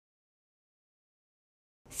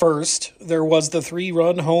First, there was the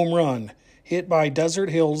 3-run home run hit by Desert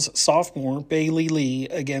Hills sophomore Bailey Lee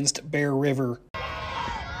against Bear River.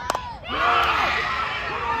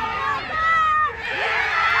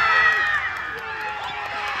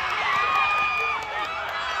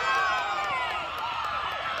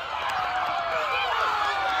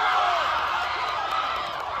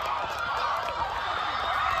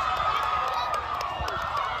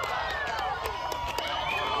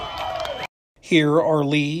 Here are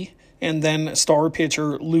Lee and then star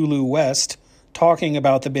pitcher Lulu West talking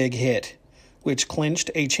about the big hit, which clinched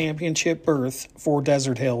a championship berth for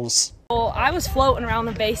Desert Hills. Well, I was floating around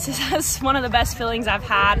the bases. That's one of the best feelings I've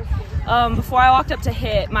had. Before I walked up to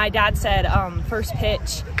hit, my dad said first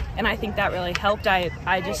pitch, and I think that really helped. I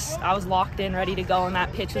was locked in, ready to go, and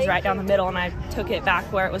that pitch was right down the middle, and I took it back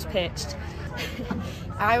where it was pitched.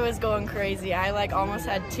 I was going crazy. I almost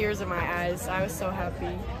had tears in my eyes. I was so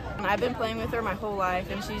happy. And I've been playing with her my whole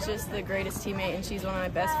life, and she's just the greatest teammate, and she's one of my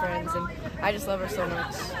best friends, and I just love her so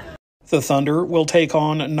much. The Thunder will take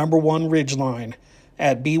on number 1 Ridgeline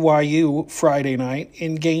at BYU Friday night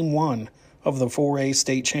in Game 1 of the 4A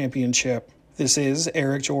State Championship. This is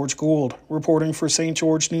Eric George Goold reporting for St.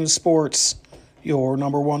 George News Sports, your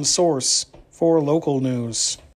number 1 source for local news.